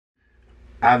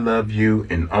I love you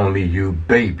and only you,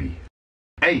 baby.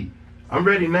 Hey, I'm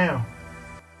ready now.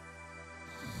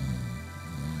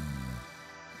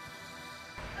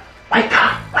 Wake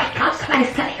up,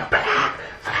 somebody's setting your black.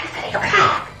 Somebody's setting your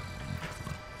black.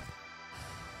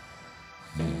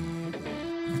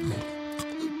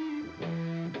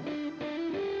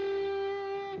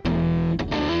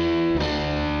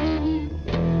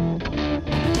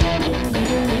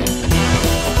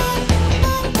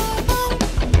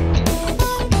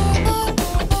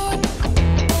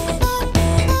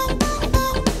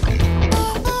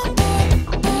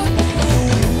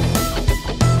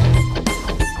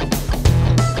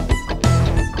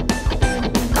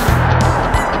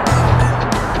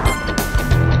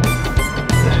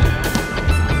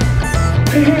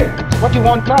 What do you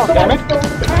want now, damn it?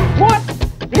 What?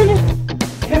 Really?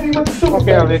 Hit me with the super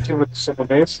Okay, I'll bass. hit you with the super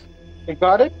bass. You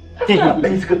got it?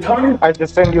 Bass guitar. I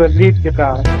just send you a lead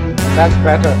guitar. That's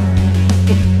better.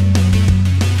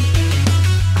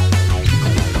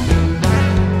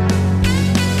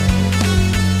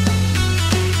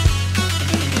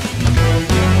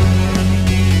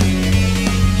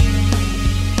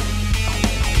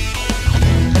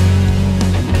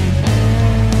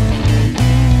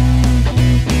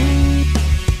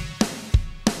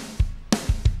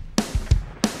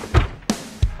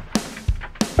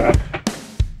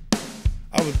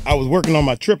 I was working on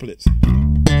my triplets.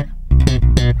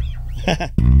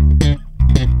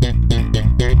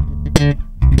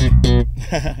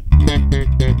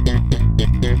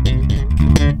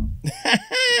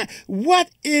 What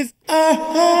is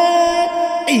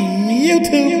up,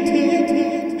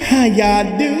 YouTube? How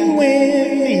y'all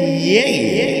doing?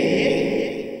 Yeah.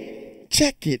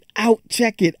 Check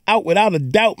it out without a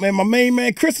doubt, man. My main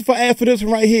man, Christopher, asked for this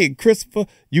one right here. Christopher,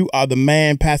 you are the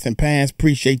man, passing pans.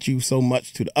 Appreciate you so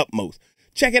much to the utmost.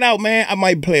 Check it out, man. I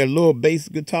might play a little bass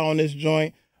guitar on this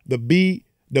joint. The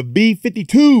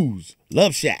B-52's,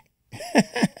 Love Shack.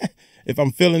 If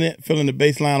I'm feeling the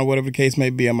bass line or whatever the case may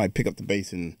be, I might pick up the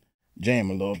bass and jam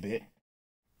a little bit.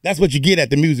 That's what you get at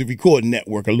the Music Recording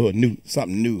Network,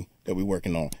 something new that we're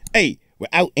working on. Hey,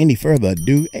 without any further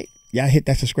ado, hey, y'all hit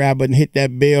that subscribe button, hit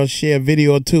that bell, share a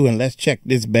video or two, and let's check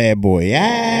this bad boy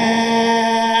out.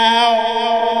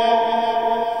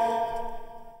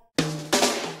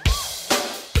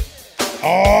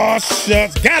 Oh,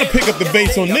 shucks. Gotta pick up the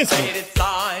bass on this one.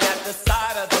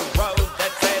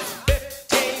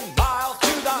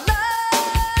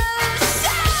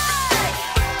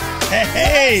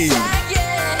 Hey,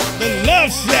 the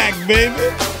Love Shack, baby.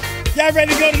 Y'all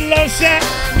ready to go to the Love Shack?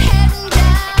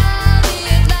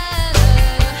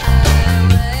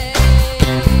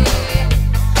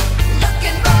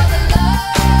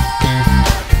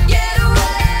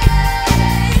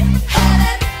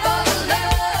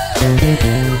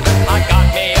 I got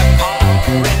me a car,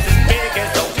 it's as big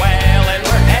as a whale, and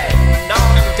we're heading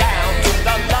on down to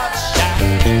the Love Shack.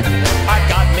 I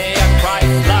got me a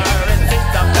Chrysler, and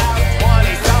it's about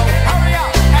 20, so hurry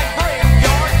up and bring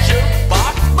your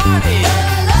jukebox money. The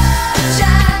Love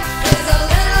Shack is a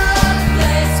little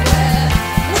place where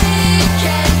we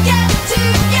can get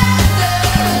together.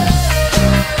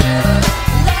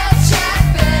 Love Shack,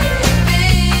 baby.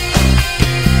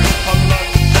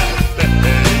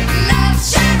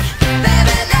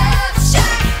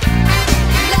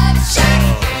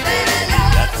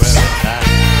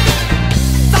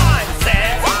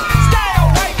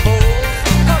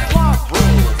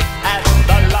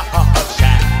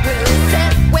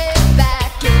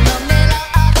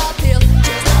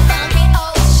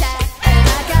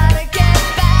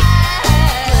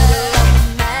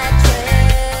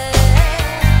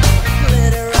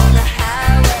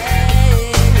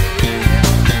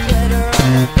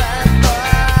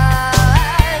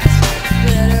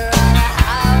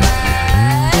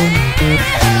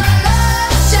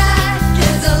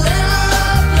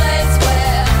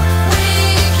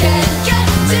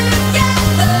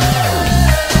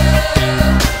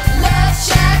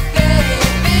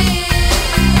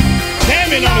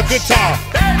 Good time.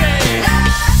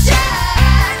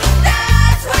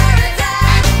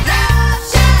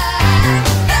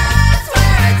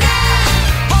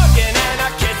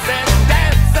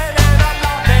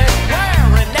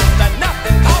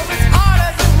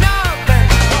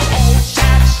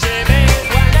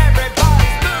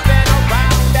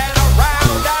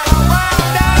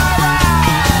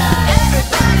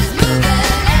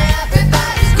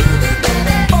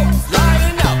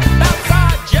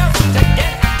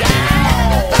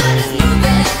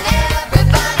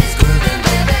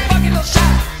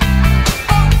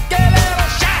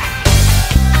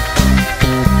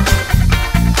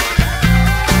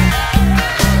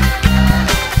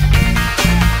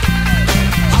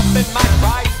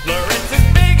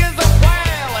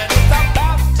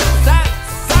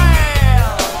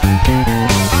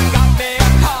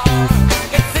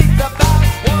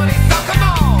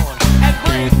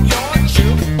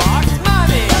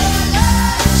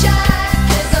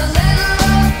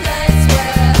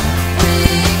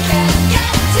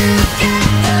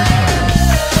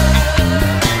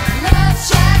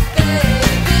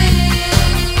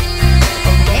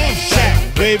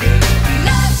 baby.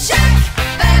 Love Shack,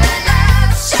 baby,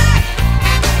 Love Shack.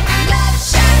 Love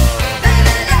Shack,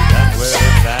 baby, Love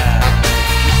Shack.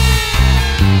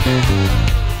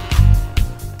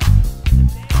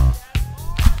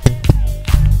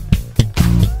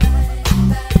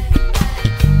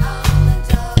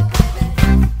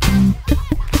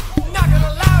 Knock it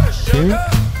louder, sugar.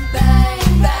 Bang,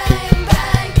 bang,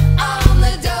 bang on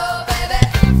the door, baby.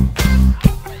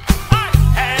 I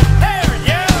can't hear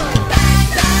you. Bang,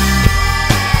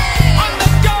 bang on the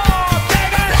door,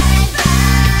 baby. Bang, bang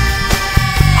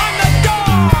on the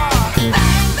door.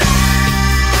 Bang, bang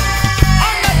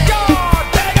on the door,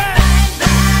 baby.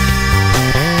 Bang,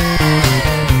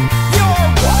 bang. You're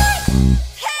what?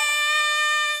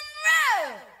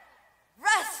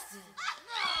 Rusted.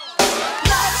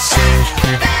 Love Shack,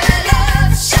 baby,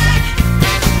 Love Shack.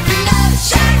 Love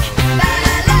Shack,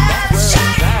 baby, Love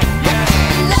Shack.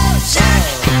 Love Shack,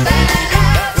 baby,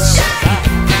 Love Shack.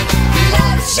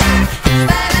 Love Shack,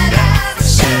 baby, Love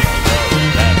Shack.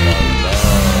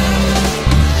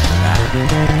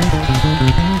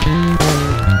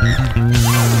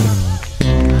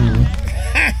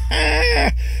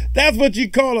 That's what you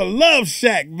call a love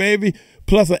shack, baby.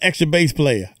 Plus an extra bass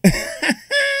player.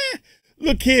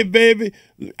 Look here, baby.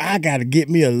 I gotta get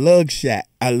me a love shack.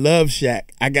 A love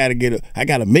shack. I gotta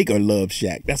make a love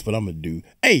shack. That's what I'm gonna do.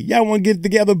 Hey, y'all wanna get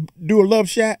together, do a love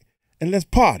shack? And let's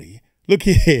party. Look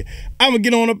here. I'm gonna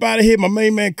get on up out of here. My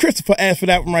main man Christopher asked for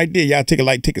that one right there. Y'all take it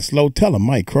light, take it slow. Tell him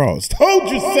Mike Cross told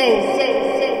you so.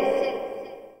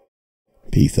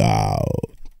 Peace out.